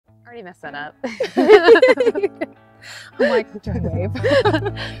Already messed that up. I'm like, do I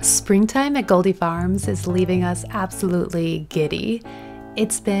wave? Springtime at Goldifarms is leaving us absolutely giddy.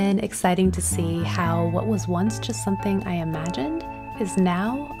 It's been exciting to see how what was once just something I imagined is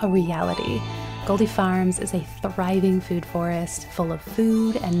now a reality. Goldifarms is a thriving food forest full of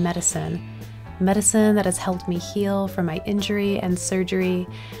food and medicine. Medicine that has helped me heal from my injury and surgery,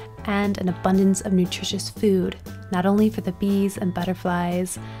 and an abundance of nutritious food, not only for the bees and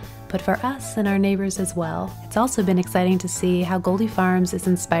butterflies, but for us and our neighbors as well. It's also been exciting to see how Goldifarms is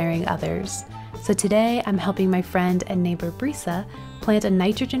inspiring others. So today I'm helping my friend and neighbor Vicia plant a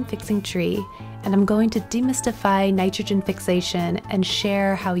nitrogen-fixing tree, and I'm going to demystify nitrogen fixation and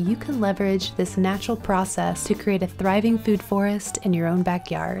share how you can leverage this natural process to create a thriving food forest in your own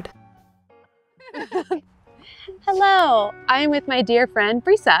backyard. Hello, I'm with my dear friend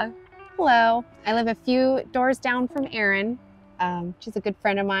Vicia. Hello. I live a few doors down from Erin. She's a good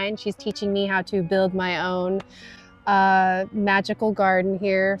friend of mine. She's teaching me how to build my own magical garden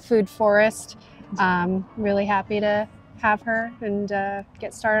here, food forest. Really happy to have her and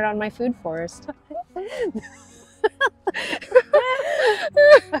get started on my food forest.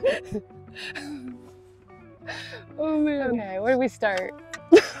 Oh man. Okay, where do we start?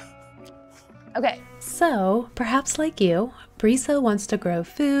 Okay. So, perhaps like you, Vicia wants to grow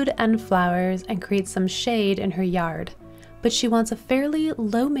food and flowers and create some shade in her yard. But she wants a fairly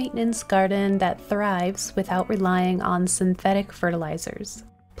low-maintenance garden that thrives without relying on synthetic fertilizers.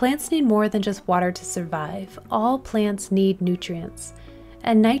 Plants need more than just water to survive. All plants need nutrients,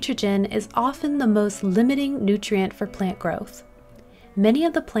 and nitrogen is often the most limiting nutrient for plant growth. Many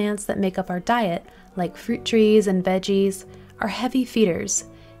of the plants that make up our diet, like fruit trees and veggies, are heavy feeders,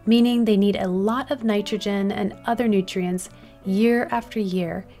 meaning they need a lot of nitrogen and other nutrients year after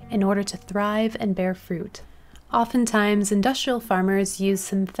year in order to thrive and bear fruit. Oftentimes, industrial farmers use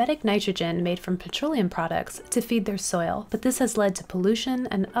synthetic nitrogen made from petroleum products to feed their soil, but this has led to pollution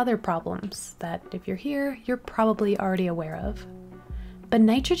and other problems that, if you're here, you're probably already aware of. But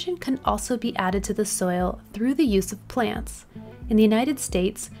nitrogen can also be added to the soil through the use of plants. In the United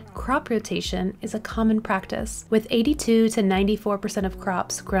States, crop rotation is a common practice, with 82 to 94% of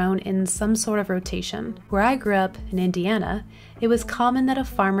crops grown in some sort of rotation. Where I grew up in Indiana, it was common that a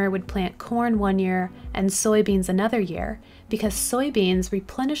farmer would plant corn one year and soybeans another year, because soybeans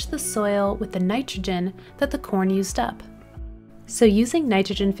replenish the soil with the nitrogen that the corn used up. So using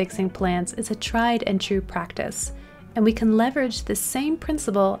nitrogen-fixing plants is a tried and true practice, and we can leverage this same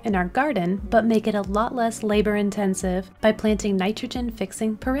principle in our garden, but make it a lot less labor-intensive by planting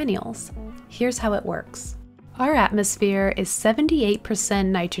nitrogen-fixing perennials. Here's how it works. Our atmosphere is 78%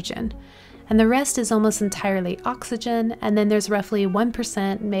 nitrogen, and the rest is almost entirely oxygen, and then there's roughly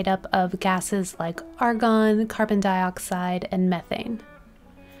 1% made up of gases like argon, carbon dioxide, and methane.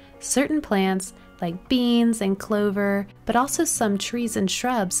 Certain plants, like beans and clover, but also some trees and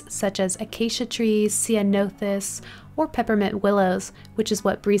shrubs such as acacia trees, ceanothus, or peppermint willows, which is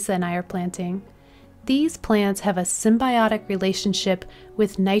what Vicia and I are planting. These plants have a symbiotic relationship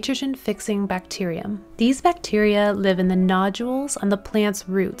with nitrogen-fixing bacterium. These bacteria live in the nodules on the plant's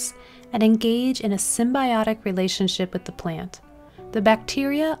roots and engage in a symbiotic relationship with the plant. The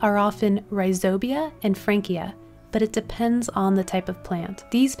bacteria are often rhizobia and frankia, but it depends on the type of plant.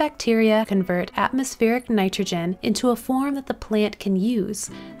 These bacteria convert atmospheric nitrogen into a form that the plant can use,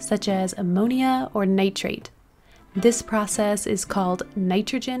 such as ammonia or nitrate. This process is called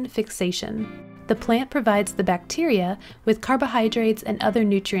nitrogen fixation. The plant provides the bacteria with carbohydrates and other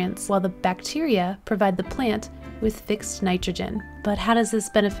nutrients, while the bacteria provide the plant with fixed nitrogen. But how does this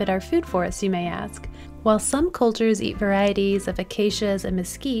benefit our food forest, you may ask? While some cultures eat varieties of acacias and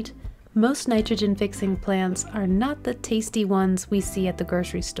mesquite, most nitrogen-fixing plants are not the tasty ones we see at the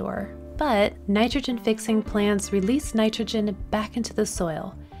grocery store. But nitrogen-fixing plants release nitrogen back into the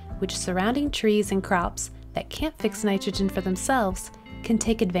soil, which surrounding trees and crops that can't fix nitrogen for themselves can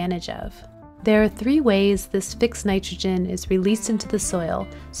take advantage of. There are 3 ways this fixed nitrogen is released into the soil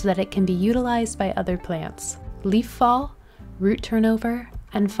so that it can be utilized by other plants: leaf fall, root turnover,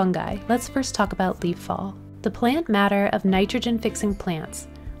 and fungi. Let's first talk about leaf fall. The plant matter of nitrogen-fixing plants,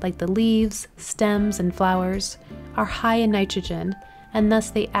 like the leaves, stems, and flowers, are high in nitrogen, and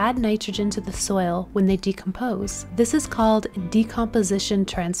thus they add nitrogen to the soil when they decompose. This is called decomposition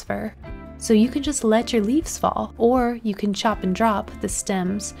transfer. So you can just let your leaves fall, or you can chop and drop the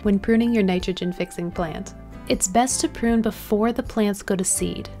stems when pruning your nitrogen-fixing plant. It's best to prune before the plants go to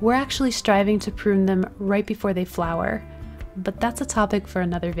seed. We're actually striving to prune them right before they flower, but that's a topic for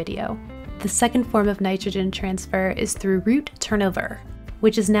another video. The second form of nitrogen transfer is through root turnover.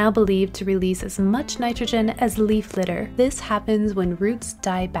 which is now believed to release as much nitrogen as leaf litter. This happens when roots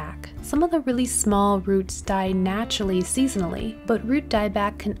die back. Some of the really small roots die naturally seasonally, but root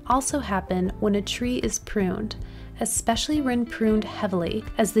dieback can also happen when a tree is pruned, especially when pruned heavily,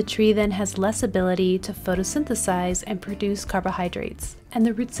 as the tree then has less ability to photosynthesize and produce carbohydrates, and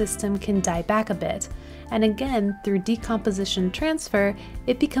the root system can die back a bit. And again, through decomposition transfer,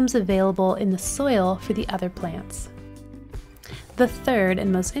 it becomes available in the soil for the other plants. The third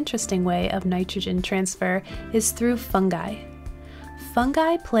and most interesting way of nitrogen transfer is through fungi.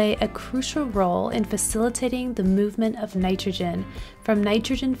 Fungi play a crucial role in facilitating the movement of nitrogen from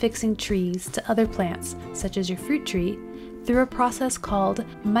nitrogen-fixing trees to other plants, such as your fruit tree, through a process called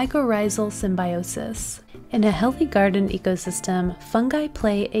mycorrhizal symbiosis. In a healthy garden ecosystem, fungi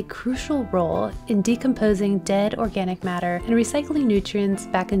play a crucial role in decomposing dead organic matter and recycling nutrients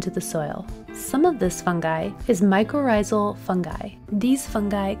back into the soil. Some of this fungi is mycorrhizal fungi. These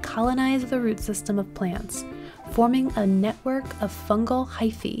fungi colonize the root system of plants, forming a network of fungal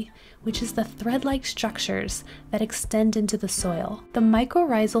hyphae, which is the thread-like structures that extend into the soil. The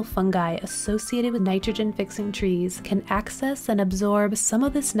mycorrhizal fungi associated with nitrogen-fixing trees can access and absorb some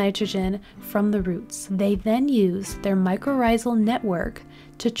of this nitrogen from the roots. They then use their mycorrhizal network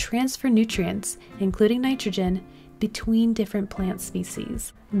to transfer nutrients, including nitrogen, between different plant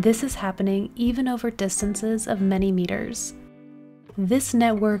species. This is happening even over distances of many meters. This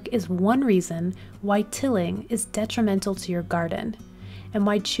network is one reason why tilling is detrimental to your garden, and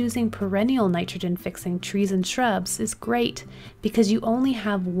why choosing perennial nitrogen-fixing trees and shrubs is great, because you only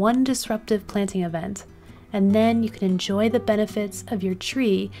have one disruptive planting event, and then you can enjoy the benefits of your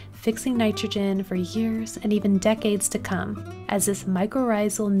tree fixing nitrogen for years and even decades to come, as this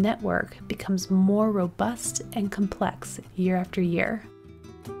mycorrhizal network becomes more robust and complex year after year.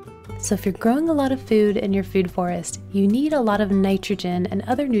 So if you're growing a lot of food in your food forest, you need a lot of nitrogen and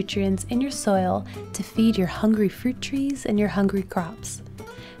other nutrients in your soil to feed your hungry fruit trees and your hungry crops.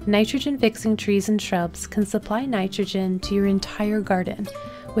 Nitrogen-fixing trees and shrubs can supply nitrogen to your entire garden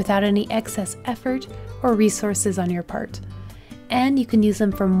without any excess effort or resources on your part. And you can use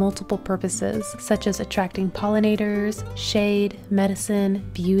them for multiple purposes, such as attracting pollinators, shade, medicine,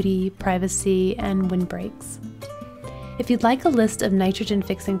 beauty, privacy, and windbreaks. If you'd like a list of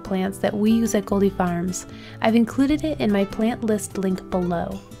nitrogen-fixing plants that we use at Goldifarms, I've included it in my plant list link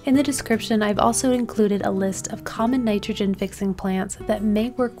below. In the description, I've also included a list of common nitrogen-fixing plants that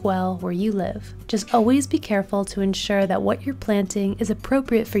may work well where you live. Just always be careful to ensure that what you're planting is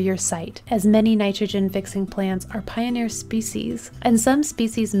appropriate for your site, as many nitrogen-fixing plants are pioneer species, and some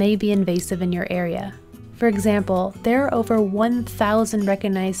species may be invasive in your area. For example, there are over 1,000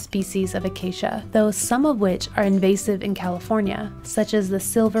 recognized species of acacia, though some of which are invasive in California, such as the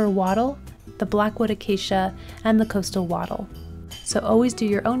silver wattle, the blackwood acacia, and the coastal wattle. So always do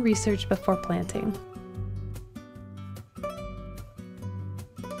your own research before planting.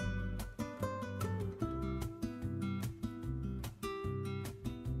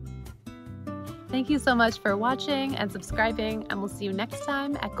 Thank you so much for watching and subscribing, and we'll see you next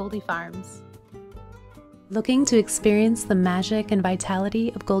time at Goldifarms. Looking to experience the magic and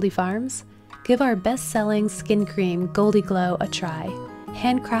vitality of Goldifarms? Give our best-selling skin cream, Goldi Glow, a try.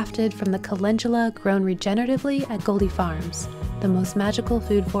 Handcrafted from the calendula grown regeneratively at Goldifarms, the most magical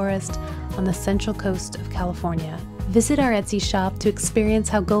food forest on the central coast of California. Visit our Etsy shop to experience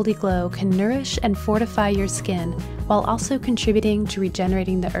how Goldi Glow can nourish and fortify your skin while also contributing to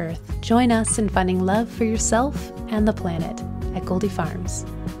regenerating the earth. Join us in finding love for yourself and the planet at Goldifarms.